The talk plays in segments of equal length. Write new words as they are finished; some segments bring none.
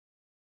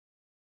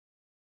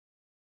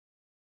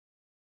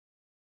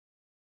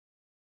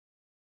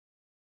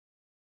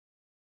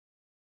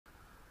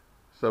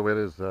So it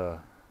is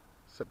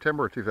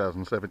September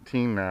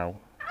 2017 now.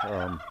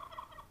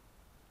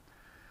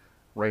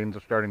 Rains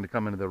are starting to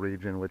come into the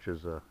region, which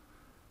is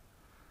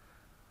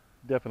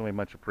definitely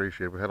much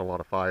appreciated. We've had a lot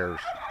of fires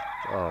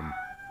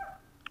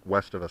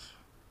west of us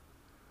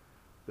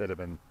that have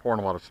been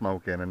pouring a lot of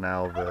smoke in, and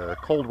now the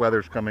cold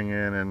weather's coming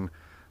in, and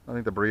I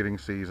think the breeding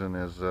season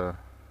is going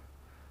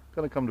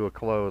to come to a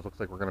close. Looks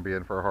like we're going to be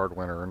in for a hard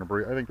winter, and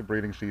I think the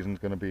breeding season's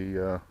going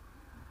to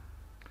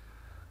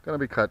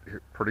be cut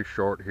pretty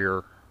short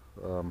here.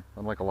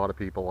 Unlike a lot of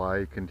people,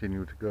 I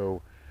continue to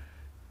go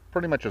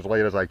pretty much as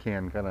late as I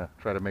can, kind of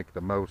try to make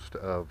the most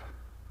of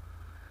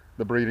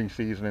the breeding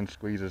season and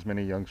squeeze as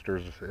many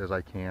youngsters as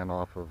I can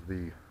off of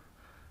the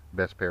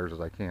best pairs as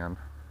I can.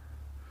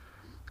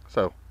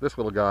 So this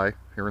little guy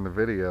here in the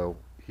video,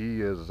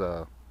 he is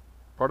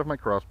part of my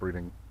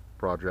crossbreeding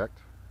project,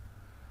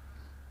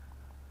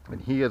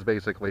 and he is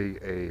basically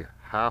a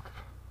half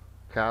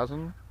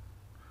Kazan,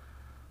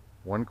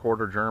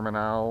 1/4 German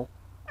owl,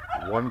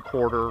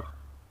 1/4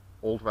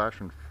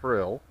 old-fashioned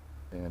frill,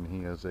 and he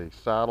is a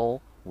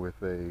saddle with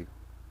a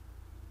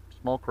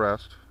small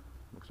crest,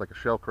 looks like a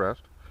shell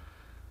crest,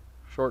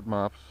 short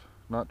muffs,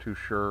 not too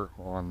sure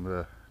on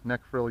the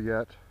neck frill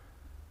yet.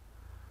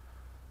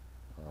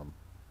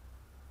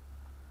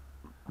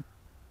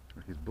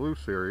 He's Blue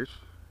Series.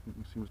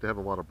 He seems to have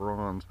a lot of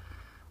bronze.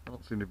 I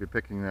don't seem to be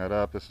picking that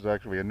up. This is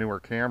actually a newer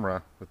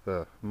camera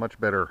with much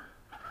better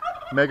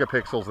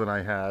megapixels than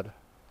I had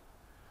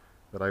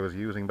that I was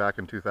using back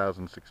in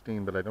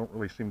 2016, but I don't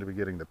really seem to be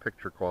getting the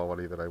picture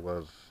quality that I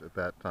was at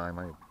that time.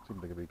 I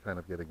seem to be kind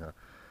of getting a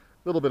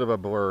little bit of a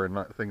blur,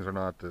 and things are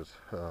not as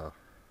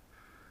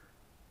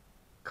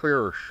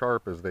clear or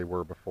sharp as they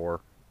were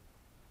before.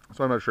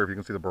 So I'm not sure if you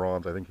can see the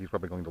bronze. I think he's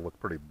probably going to look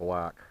pretty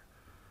black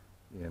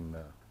in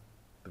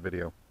the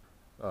video.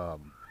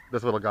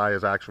 This little guy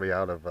is actually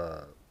out of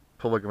a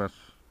polygamous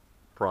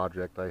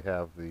project. I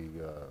have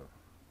the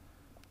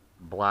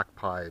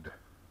black-pied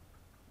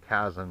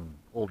Kazan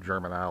Old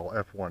German Owl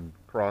F1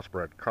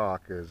 crossbred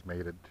cock is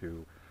mated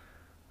to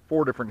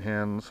 4 different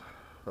hens,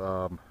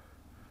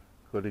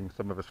 including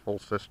some of his full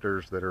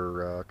sisters that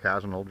are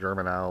Kazan Old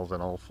German Owls,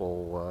 and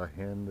also a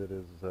hen that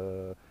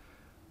is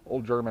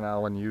Old German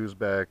Owl and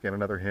Uzbek, and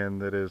another hen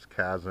that is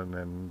Kazan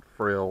and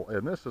frill.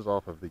 And this is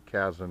off of the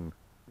Kazan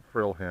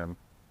frill hen,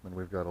 and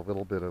we've got a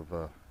little bit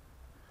of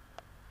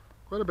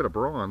quite a bit of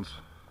bronze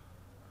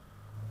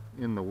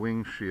in the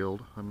wing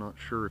shield. I'm not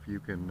sure if you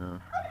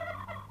can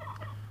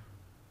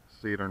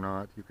see it or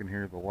not. You can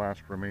hear the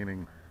last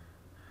remaining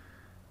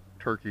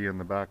turkey in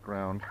the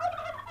background.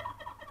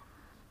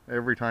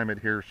 Every time it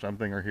hears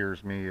something or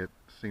hears me, it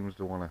seems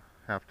to want to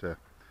have to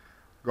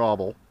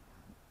gobble.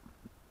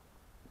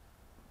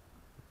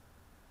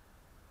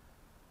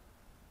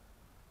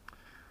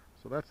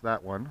 So that's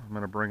that one. I'm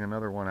going to bring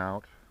another one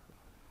out.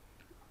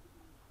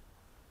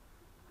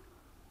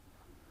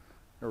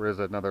 There is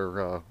another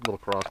little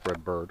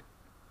crossbred bird.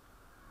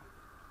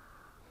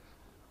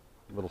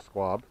 Little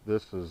squab.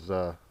 This is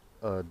a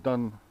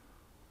dun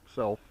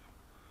self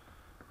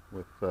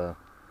with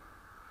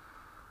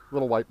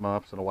little white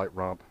muffs and a white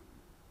rump.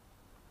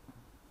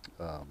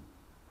 A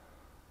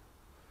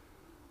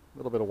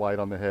little bit of white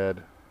on the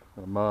head,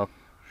 and a muff,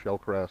 shell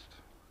crest.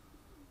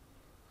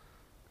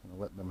 Kind of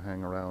letting them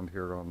hang around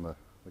here on the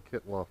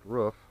kit loft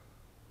roof.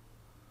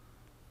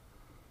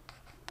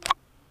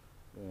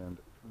 And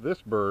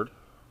this bird,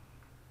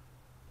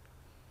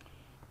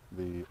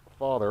 the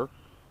father,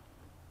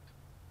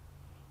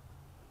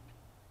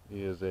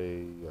 is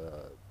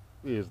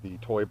the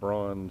toy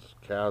bronze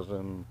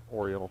Kazan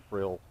Oriental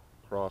frill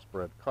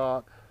crossbred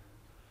cock,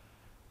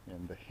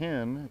 and the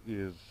hen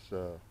is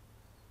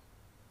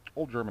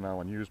Old German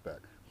Owl and Uzbek.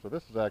 So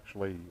this is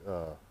actually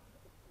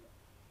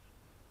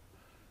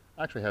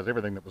has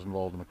everything that was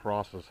involved in the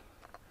crosses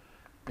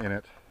in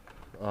it.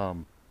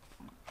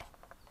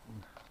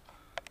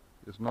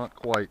 It's not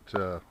quite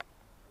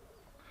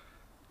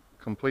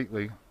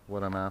completely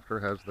what I'm after.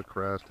 Has the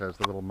crest, has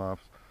the little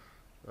muffs.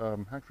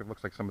 Actually, it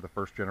looks like some of the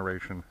first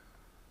generation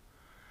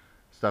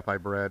stuff I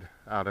bred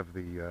out of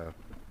the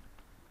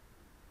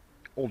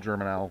Old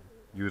German Owl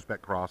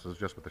Uzbek crosses,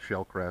 just with the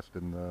shell crest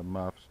and the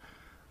muffs.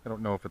 I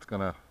don't know if it's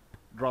going to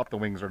drop the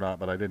wings or not,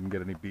 but I didn't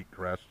get any beak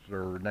crests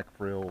or neck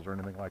frills or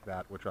anything like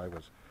that, which I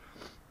was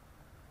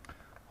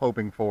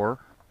hoping for.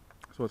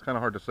 So it's kind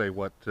of hard to say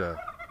what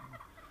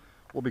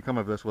will become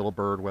of this little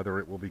bird, whether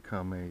it will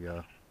become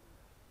a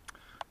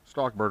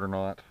stock bird or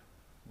not.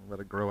 We'll let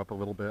it grow up a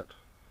little bit.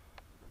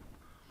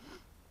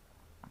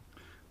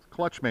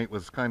 Clutch mate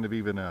was kind of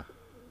even a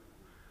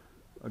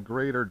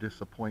greater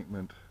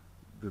disappointment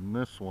than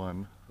this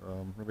one.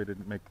 Really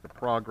didn't make the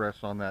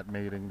progress on that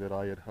mating that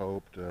I had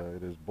hoped.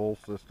 It is bull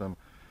system.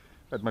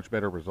 Had much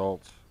better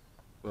results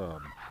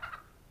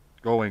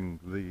going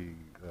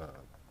a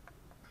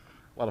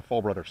lot of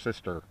full brother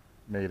sister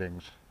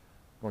matings,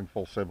 going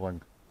full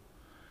sibling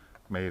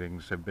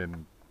matings have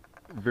been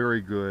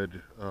very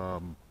good.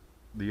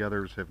 The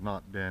others have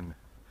not been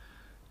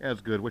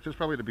as good, which is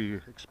probably to be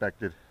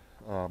expected.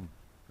 A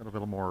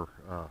little more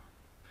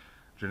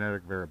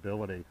genetic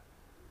variability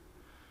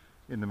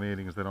in the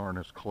matings that aren't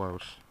as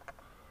close.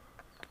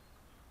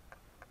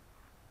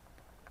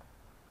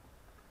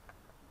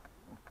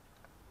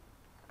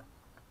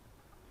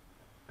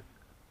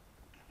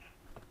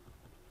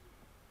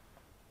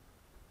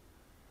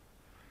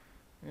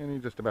 And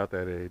he's just about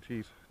that age.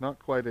 He's not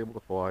quite able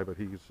to fly, but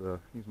he's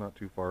not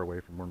too far away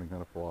from learning how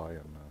to fly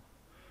and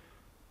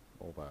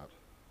all that.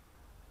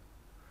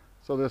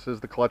 So this is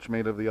the clutch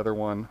mate of the other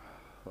one.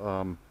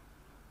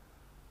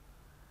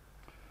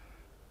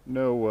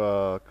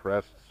 No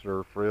crests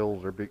or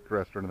frills or beak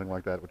crest or anything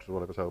like that, which is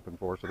what I was hoping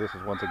for. So this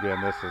is, once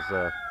again, this is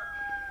a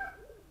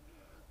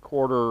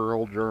quarter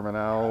old German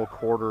owl,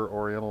 quarter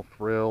oriental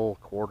frill,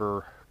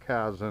 quarter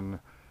Kazan,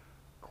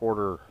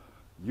 quarter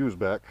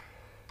Uzbek.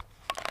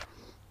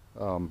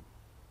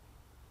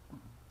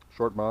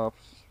 Short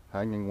muffs,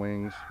 hanging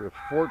wings. We have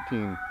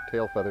 14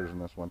 tail feathers in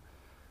this one.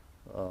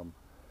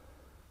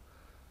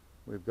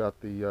 We've got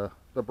the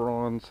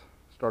bronze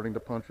starting to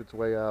punch its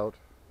way out.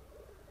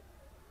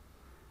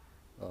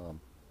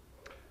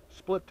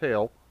 Split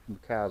tail from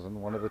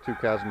Kazan. One of the two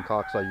Kazan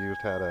cocks I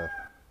used had a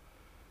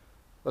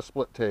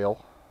split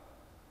tail,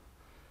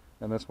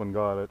 and this one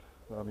got it.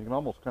 You can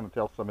almost kind of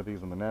tell some of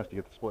these in the nest. You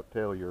get the split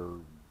tail, you're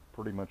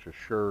pretty much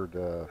assured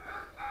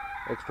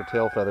extra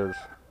tail feathers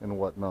and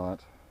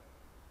whatnot.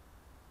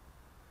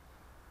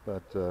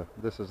 But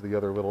this is the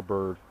other little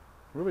bird.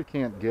 Really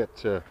can't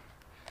get a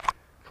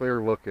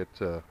clear look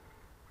at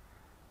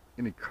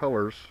any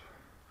colors.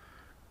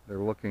 They're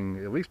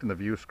looking, at least in the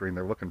view screen,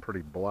 they're looking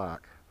pretty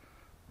black.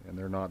 And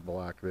they're not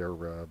black, they're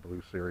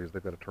blue series.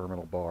 They've got a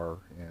terminal bar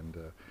and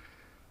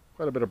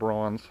quite a bit of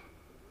bronze.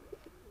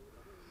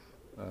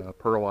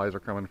 Pearl eyes are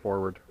coming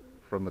forward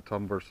from the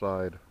tumbler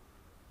side.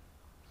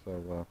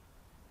 So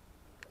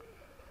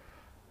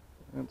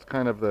that's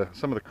kind of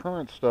some of the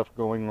current stuff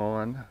going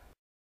on.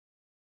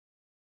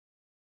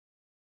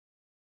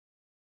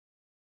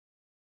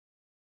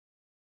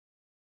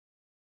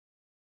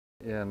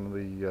 In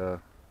the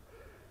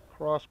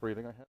crossbreeding, I have